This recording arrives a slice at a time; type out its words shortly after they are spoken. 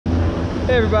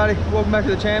Hey everybody, welcome back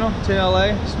to the channel. It's in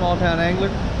LA, small town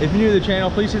angler. If you're new to the channel,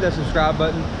 please hit that subscribe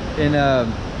button. And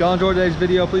if y'all enjoyed today's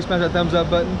video, please smash that thumbs up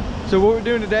button. So what we're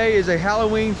doing today is a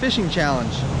Halloween fishing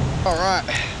challenge. All right,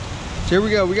 so here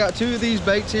we go. We got two of these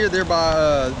baits here. They're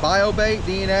by BioBait,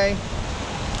 DNA.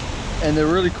 And they're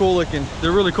really cool looking.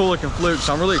 They're really cool looking flukes.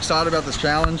 So I'm really excited about this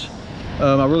challenge.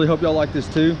 I really hope y'all like this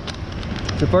too.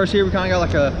 So first here we kind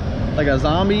of got like a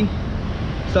zombie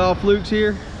style flukes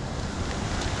here.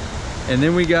 And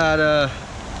then we got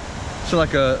so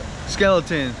like a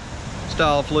skeleton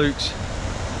style flukes.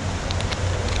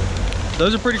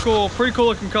 Those are pretty cool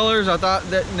looking colors. I thought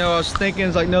that, you know, I was thinking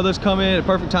it's like, no, those come in at a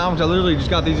perfect time, because I literally just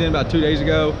got these in about 2 days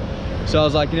ago. So I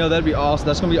was like, you know, that'd be awesome.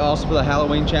 That's gonna be awesome for the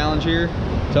Halloween challenge here.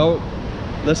 So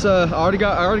let's I already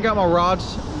got my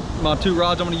rods, my two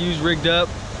rods I'm gonna use rigged up.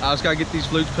 I just gotta get these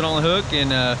flukes put on the hook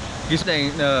and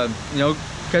you know,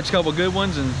 catch a couple good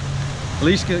ones, and at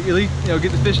least you know,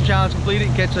 get the fishing challenge completed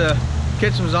and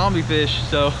catch some zombie fish.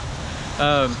 So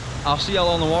I'll see y'all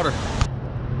on the water.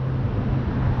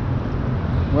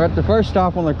 We're at the first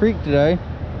stop on the creek today.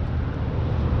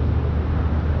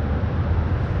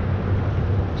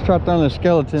 Let's try throwing the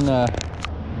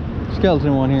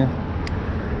skeleton one here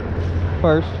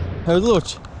first. There's a little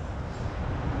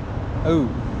oh.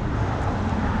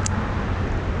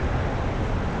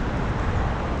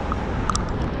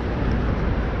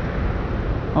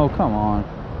 Oh, come on.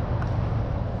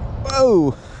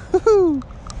 Whoa.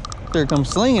 There it comes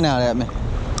slinging out at me.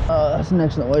 That's an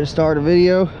excellent way to start a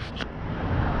video.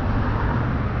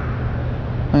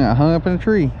 I got hung up in a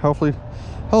tree. Hopefully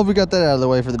we got that out of the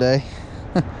way for the day.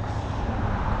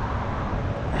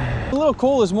 A little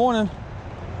cool this morning.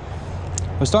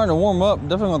 It's starting to warm up.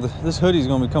 Definitely this hoodie's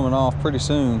gonna be coming off pretty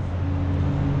soon.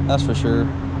 That's for sure.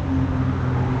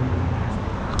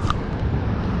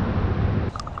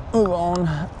 Move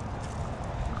on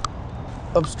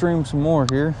upstream some more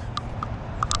here.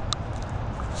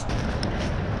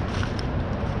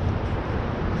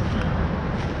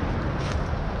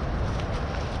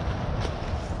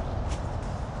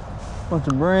 Bunch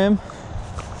of brim.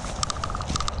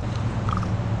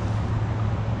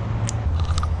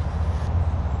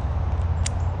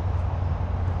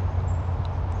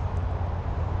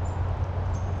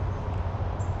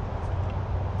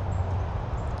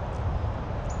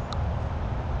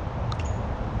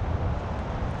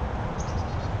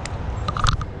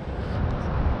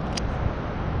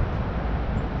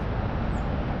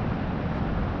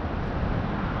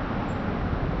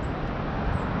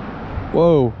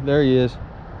 Whoa, there he is.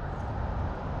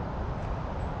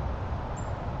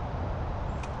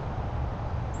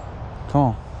 Come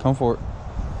on, come for it.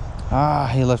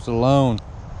 Ah, he left it alone.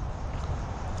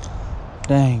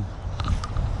 Dang.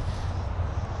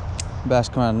 Bass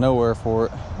come out of nowhere for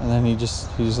it, and then he just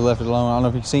left it alone. I don't know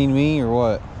if he's seen me or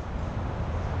what.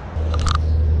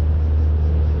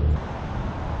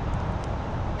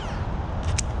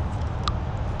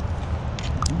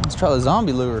 Let's try the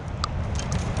zombie lure.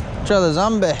 Try the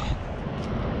zombie.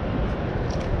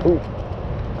 Ooh.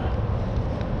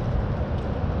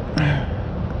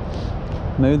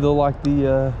 Maybe they'll like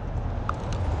the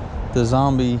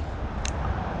zombie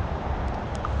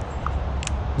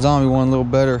one a little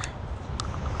better.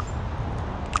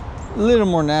 A little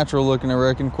more natural looking, I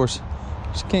reckon. Of course,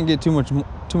 just can't get too much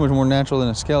more natural than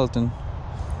a skeleton.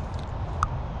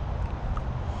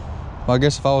 Well, I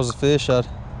guess if I was a fish, I'd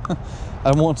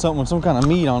want something with some kind of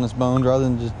meat on its bones rather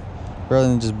than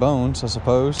just bones, I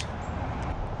suppose.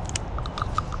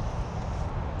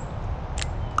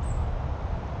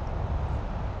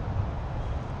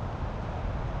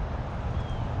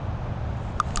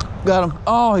 Got him.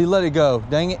 Oh, he let it go.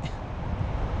 Dang it.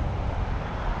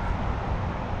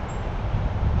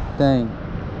 Dang.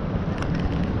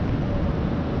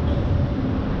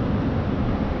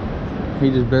 He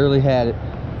just barely had it.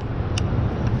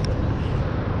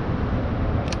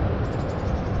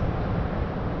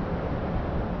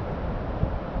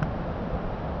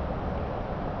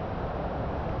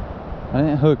 I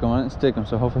didn't hook him, I didn't stick him,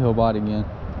 so hopefully he'll bite again.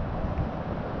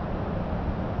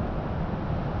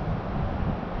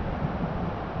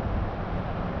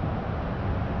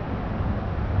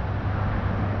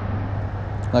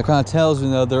 That kind of tells me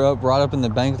though they're right up in the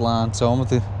bank line, so I'm going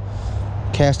to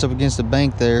cast up against the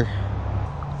bank there.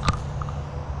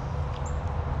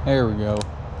 There we go.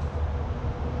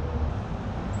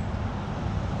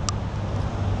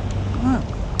 All right.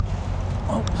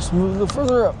 Oh, let's move a little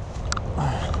further up.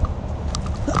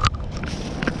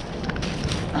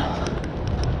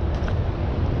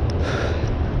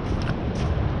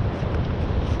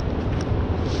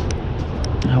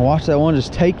 I watched that one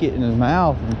just take it in his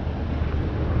mouth.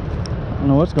 don't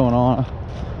know what's going on.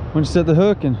 Went to set the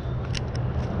hook and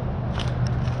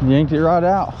yanked it right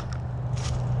out.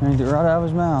 Yanked it right out of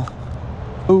his mouth.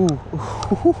 Ooh.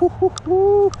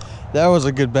 That was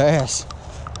a good bass.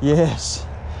 Yes.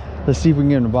 Let's see if we can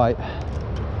get him to bite.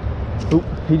 Oop,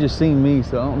 he just seen me,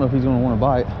 so I don't know if he's gonna want to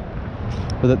bite.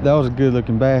 But that was a good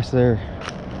looking bass there.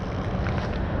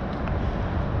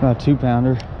 About a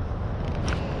 2-pounder.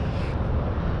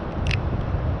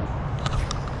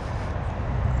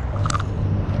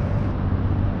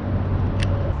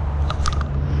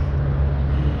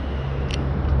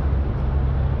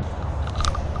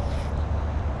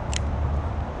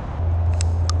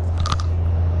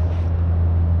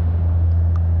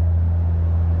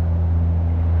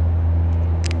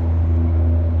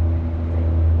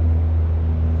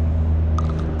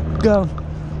 Got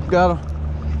him. Got him.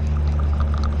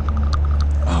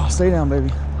 Oh, stay down,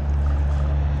 baby.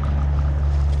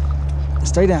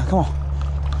 Stay down. Come on.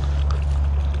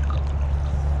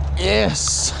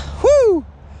 Yes. Woo!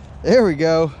 There we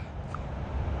go.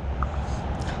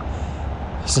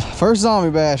 It's the first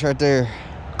zombie bass right there.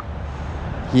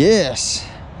 Yes.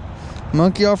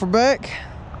 Monkey off her back.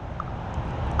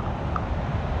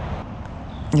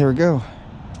 Here we go.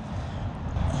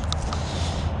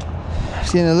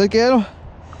 Just getting a look at them.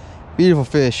 Beautiful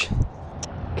fish.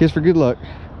 Kiss for good luck.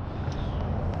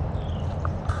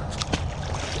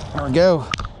 There we go.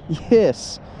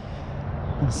 Yes.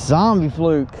 Zombie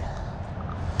fluke.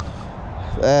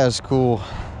 That's cool.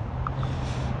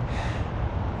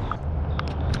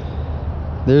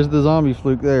 There's the zombie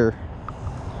fluke there.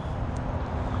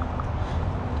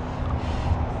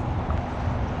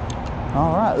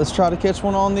 All right, let's try to catch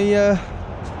one on the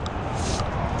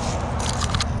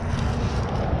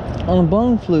on a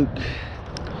bone fluke.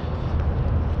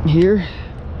 Here,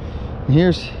 and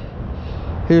here's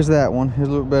that one. Here's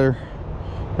a little better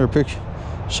picture.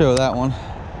 Show that one.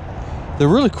 They're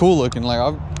really cool looking.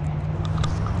 Like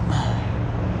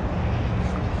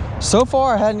so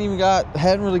far, I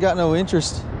hadn't really got no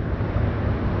interest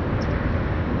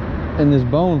in this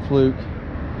bone fluke,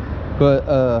 but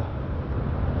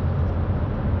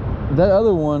that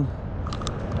other one,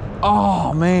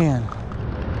 oh man,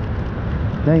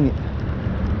 dang it.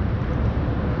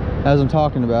 As I'm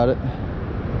talking about it,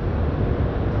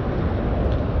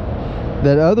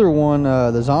 that other one,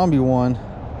 the zombie one,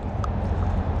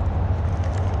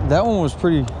 that one was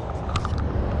pretty.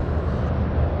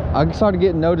 I started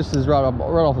getting notices right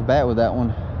off the bat with that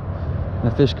one,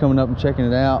 and the fish coming up and checking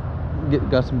it out.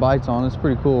 Got some bites on it. It's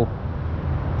pretty cool.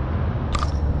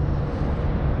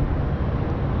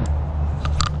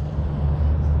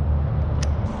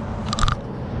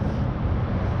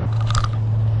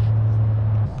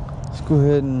 Let's go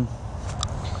ahead and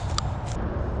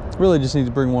really just need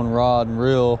to bring one rod and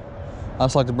reel. I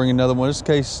just like to bring another one just in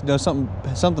case, you know,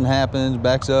 something happens,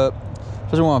 backs up,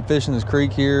 especially when I'm fishing this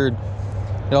creek here and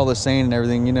get all this sand and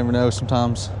everything. You never know,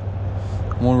 sometimes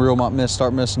one reel might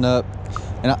start messing up.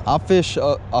 And I fish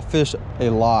a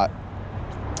lot,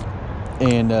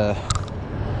 and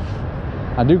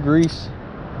I do grease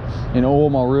and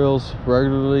oil my reels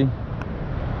regularly,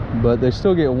 but they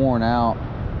still get worn out.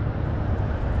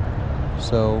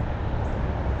 So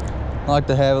I like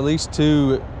to have at least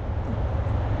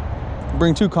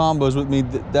bring two combos with me.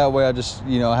 That way I just,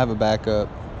 you know, I have a backup,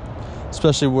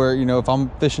 especially where, you know, if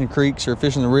I'm fishing creeks or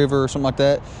fishing the river or something like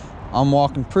that, I'm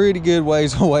walking pretty good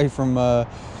ways away from my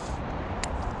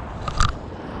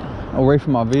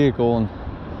vehicle, and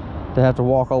to have to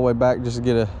walk all the way back just to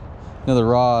get another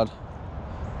rod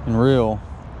and reel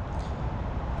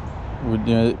would,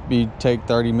 you know, take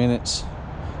 30 minutes,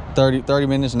 30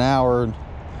 minutes, an hour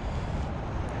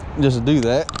just to do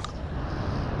that.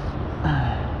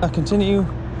 I continue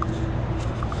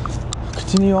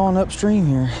on upstream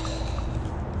here.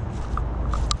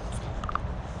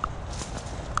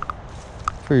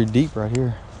 Pretty deep right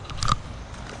here.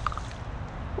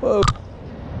 Whoa.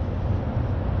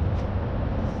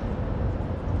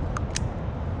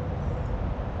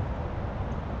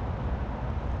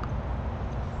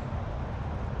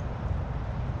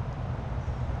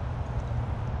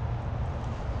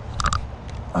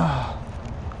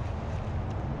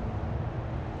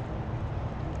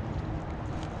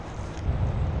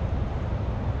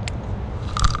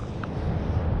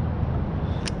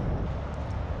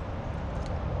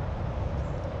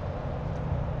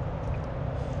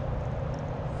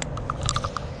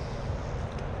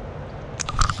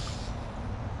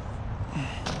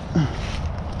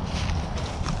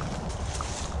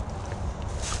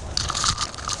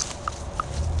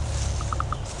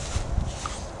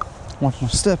 Watch my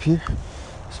step here,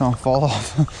 so I don't fall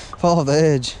off the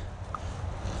edge.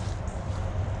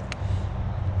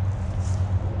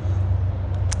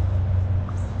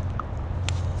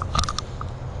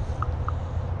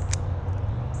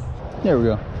 There we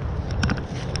go.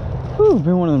 Whew,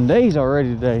 been one of them days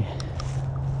already today.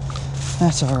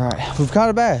 That's all right. We've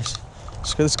caught a bass.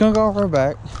 Let's get the skunk off our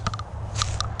back.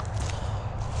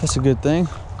 That's a good thing.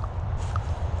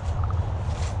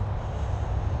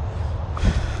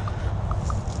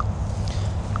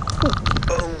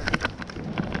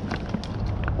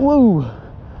 Whoa.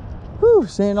 Whew,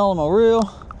 sand all on my reel.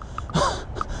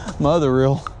 My other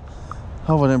reel.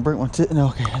 Hope I didn't break my tip. No,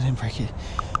 okay, I didn't break it.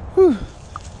 Whew.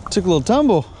 Took a little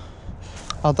tumble.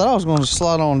 I thought I was going to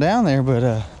slide on down there, but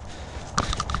that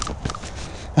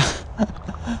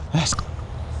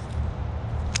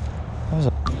was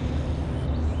a...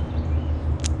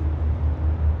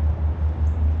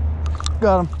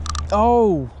 Got him.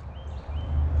 Oh,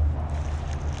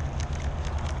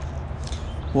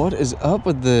 what is up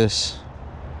with this?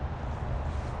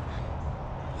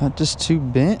 Not just too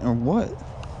bent or what?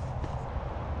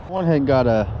 Went ahead and got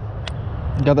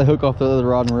the hook off the other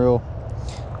rod and reel.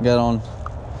 Got on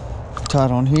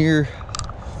tied on here.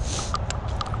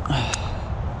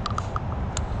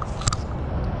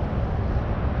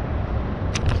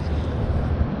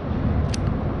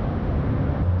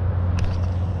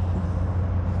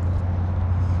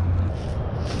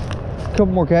 Couple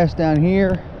more casts down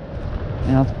here,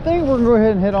 and I think we're gonna go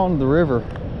ahead and head on to the river,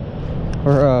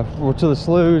 or to the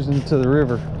sloughs and to the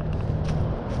river.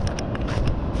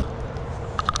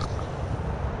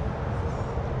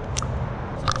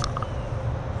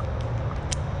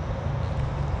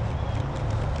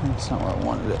 That's not where I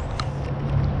wanted it.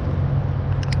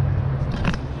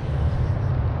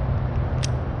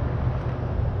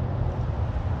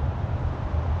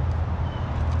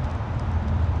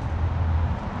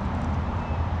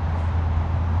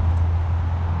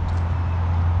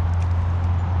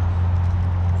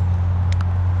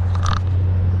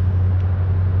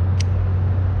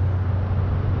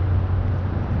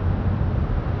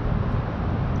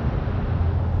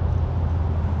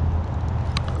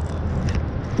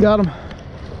 Got him.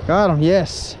 Got him,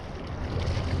 yes.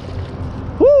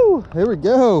 Woo! Here we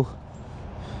go.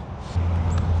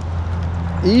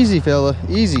 Easy, fella,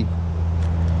 easy.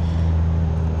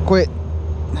 Quit.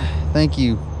 Thank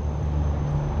you.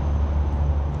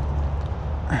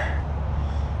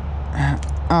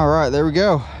 All right, there we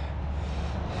go.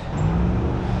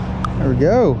 There we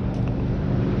go.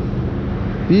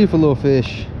 Beautiful little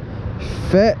fish.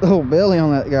 Fat little belly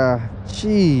on that guy.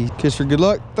 Gee, kiss for good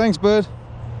luck. Thanks, bud.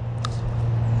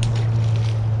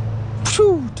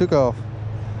 Whew, took off.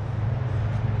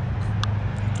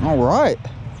 All right,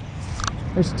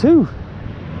 there's two,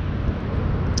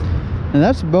 and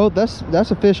that's both.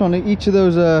 That's a fish on each of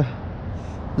those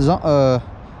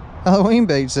Halloween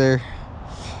baits there.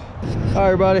 All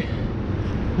right, everybody,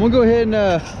 I'm gonna go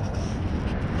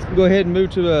ahead and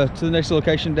move to the next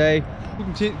location today. We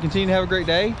continue to have a great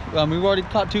day. We've already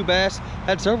caught 2 bass,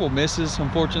 had several misses,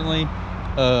 unfortunately.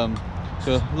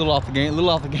 So a little off the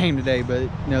game today, but you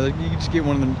know, you can just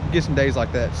get some days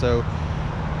like that. So,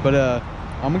 but I'm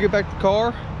gonna get back to the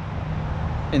car,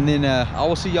 and then I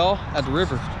will see y'all at the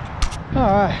river. All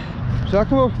right, so I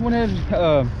went ahead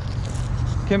and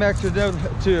came back to well,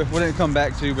 didn't come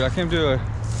back to, but I came to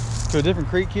a different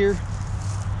creek here.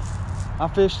 I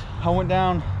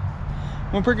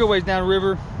went pretty good ways down the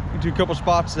river into a couple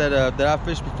spots that I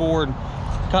fished before and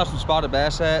caught some spotted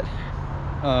bass at.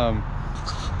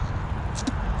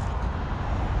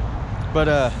 But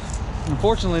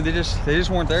unfortunately they just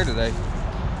weren't there today.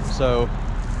 So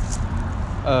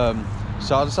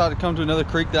so I decided to come to another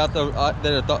creek that I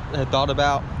had thought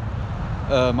about.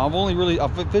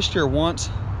 I've fished here once,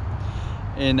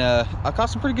 and I caught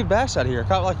some pretty good bass out here. I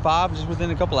caught like 5 just within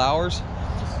a couple hours,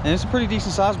 and it's a pretty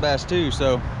decent sized bass too.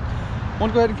 So I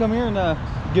want to go ahead and come here and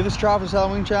give this a try for this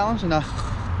Halloween challenge. And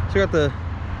check out the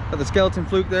skeleton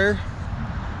fluke there.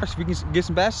 See if we can get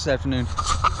some bass this afternoon.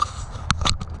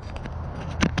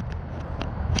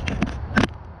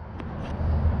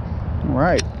 All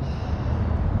right.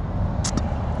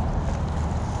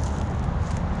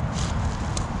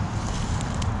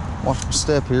 Watch my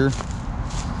step here.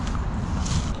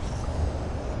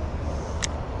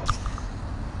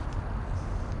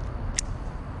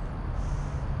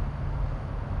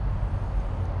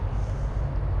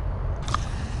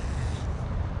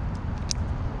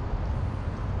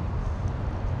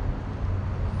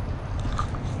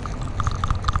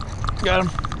 Got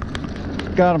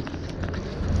him. Got him.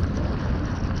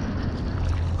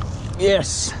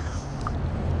 Yes.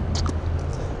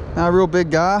 Not a real big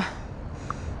guy,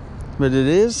 but it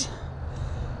is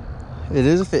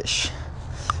a fish.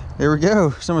 There we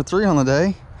go. It's number 3 on the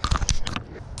day.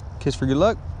 Kiss for good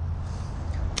luck.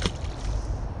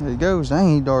 There he goes.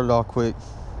 Dang, he darted off quick.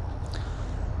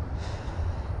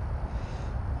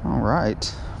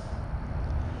 right.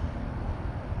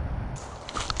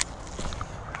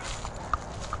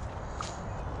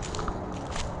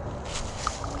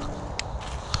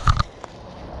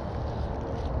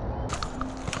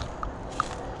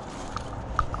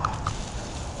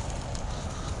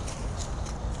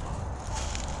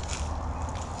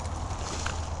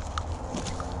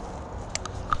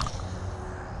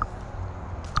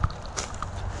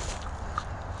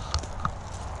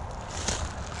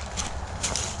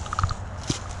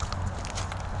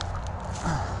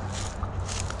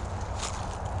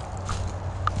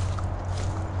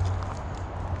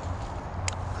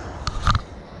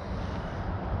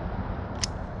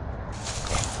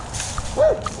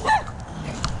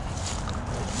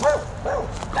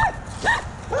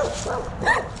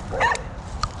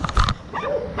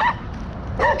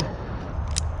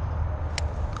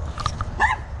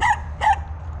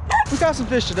 We caught some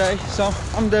fish today, so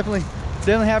I'm definitely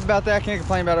happy about that. I can't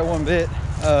complain about it one bit.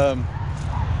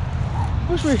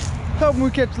 Hoping we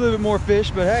catch a little bit more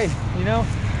fish, but hey, you know,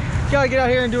 gotta get out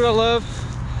here and do what I love,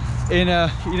 and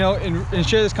you know, and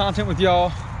share this content with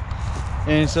y'all.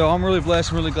 And so I'm really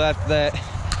blessed and really glad for that.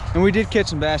 And we did catch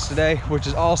some bass today, which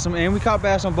is awesome. And we caught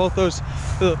bass on both those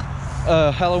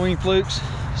Halloween flukes,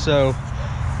 so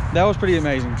that was pretty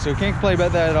amazing. So can't complain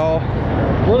about that at all.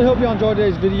 Really hope y'all enjoyed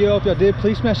today's video. If y'all did,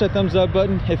 please smash that thumbs up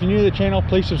button. If you're new to the channel,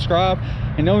 please subscribe,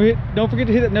 and don't forget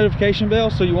to hit that notification bell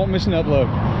so you won't miss an upload.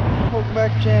 Welcome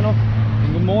back to the channel,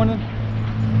 and good morning.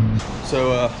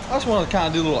 So I just wanted to kind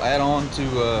of do a little add-on to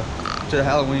the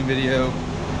Halloween video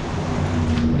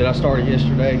that I started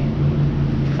yesterday.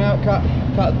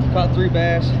 Caught 3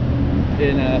 bass,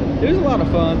 and it was a lot of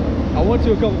fun. I went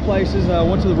to a couple places. I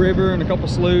went to the river and a couple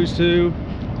sloughs too,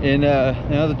 and you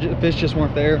know, the fish just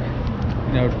weren't there.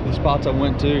 You know, the spots I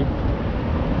went to,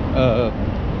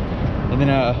 and then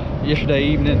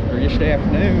yesterday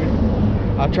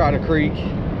afternoon, I tried a creek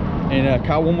and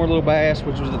caught one more little bass,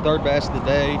 which was the 3rd bass of the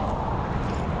day,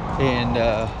 and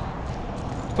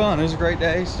fun. It was a great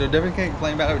day, so definitely can't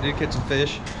complain about it. We did catch some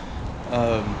fish,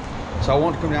 so I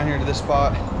wanted to come down here to this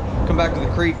spot, come back to the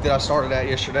creek that I started at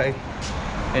yesterday,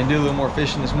 and do a little more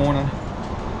fishing this morning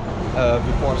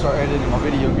before I start editing my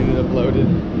video and get it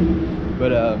uploaded.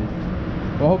 But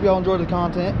well, I hope y'all enjoyed the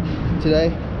content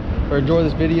today, or enjoy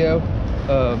this video.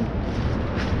 Oh,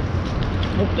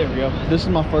 there we go. This is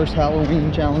my first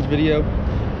Halloween challenge video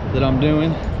that I'm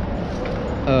doing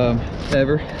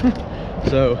ever.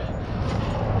 so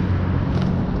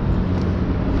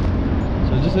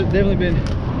just definitely been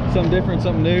something different,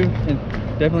 something new, and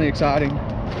definitely exciting.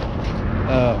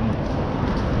 And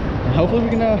hopefully we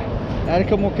can add a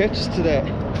couple more catches to that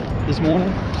this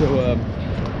morning. So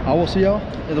I will see y'all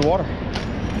in the water.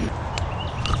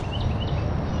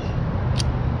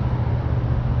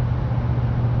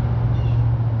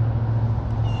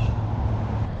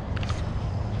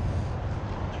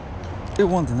 Good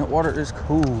one thing, that water is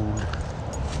cold.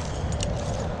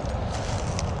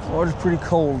 Water's pretty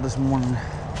cold this morning.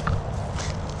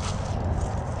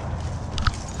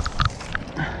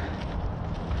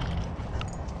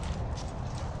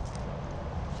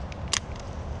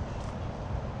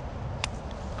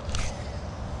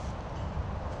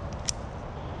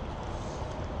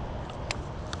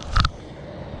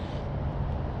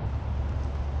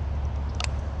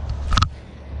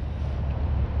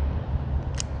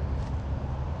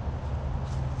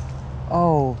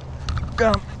 Oh,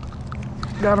 got him.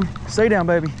 Got him. Stay down,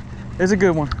 baby. It's a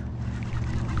good one.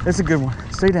 It's a good one.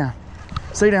 Stay down.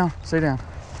 Stay down. Stay down.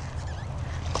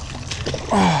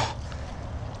 Oh.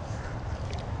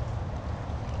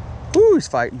 Woo, he's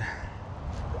fighting.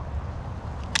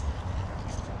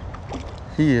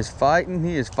 He is fighting.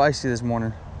 He is feisty this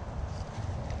morning.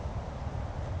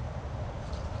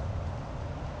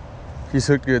 He's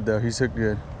hooked good, though. He's hooked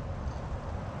good.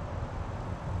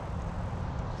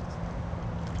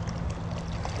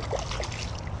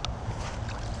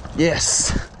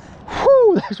 Yes.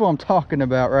 Whoo, that's what I'm talking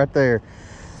about right there.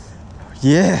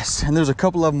 Yes, and there's a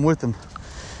couple of them with him.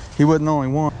 He wasn't the only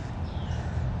one.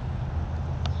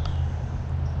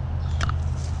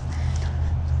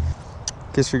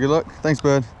 Kiss for good luck. Thanks,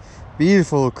 bud.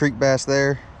 Beautiful creek bass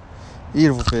there.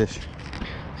 Beautiful fish.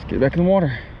 Let's get back in the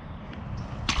water.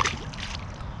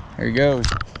 There he goes.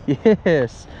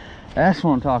 Yes, that's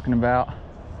what I'm talking about.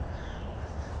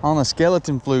 On the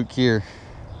skeleton fluke here.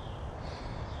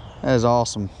 That is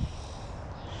awesome.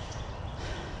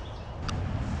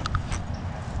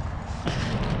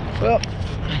 Well,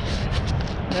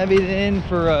 that'd be the end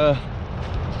for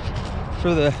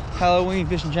the Halloween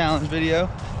fishing challenge video.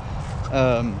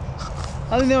 I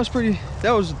think that was fun.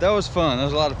 That was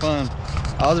a lot of fun.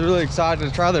 I was really excited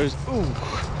to try those. Ooh,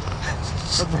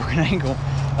 or broken ankle.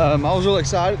 I was really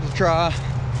excited to try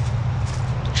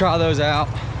those out.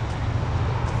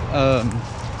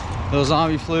 The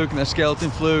zombie fluke and the skeleton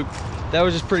fluke, that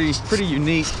was just pretty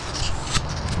unique.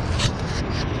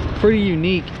 Pretty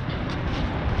unique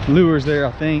lures there,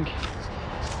 I think.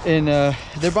 And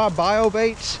they're by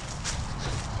BioBaits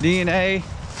DNA.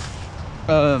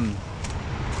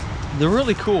 They're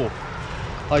really cool,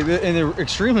 like, and they're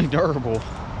extremely durable.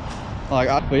 Like,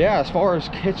 but yeah, as far as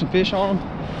catching fish on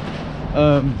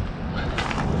them,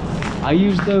 I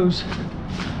use those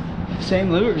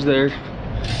same lures there.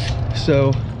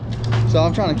 So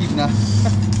I'm trying to keep an eye,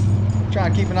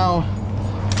 on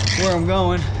where I'm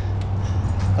going.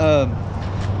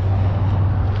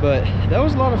 But that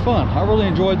was a lot of fun. I really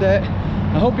enjoyed that.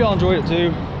 I hope y'all enjoyed it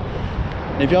too.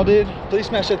 If y'all did, please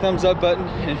smash that thumbs up button.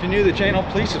 And if you're new to the channel,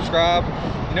 please subscribe.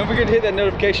 And don't forget to hit that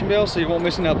notification bell so you won't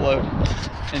miss an upload.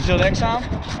 Until next time,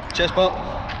 chest bump,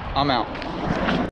 I'm out.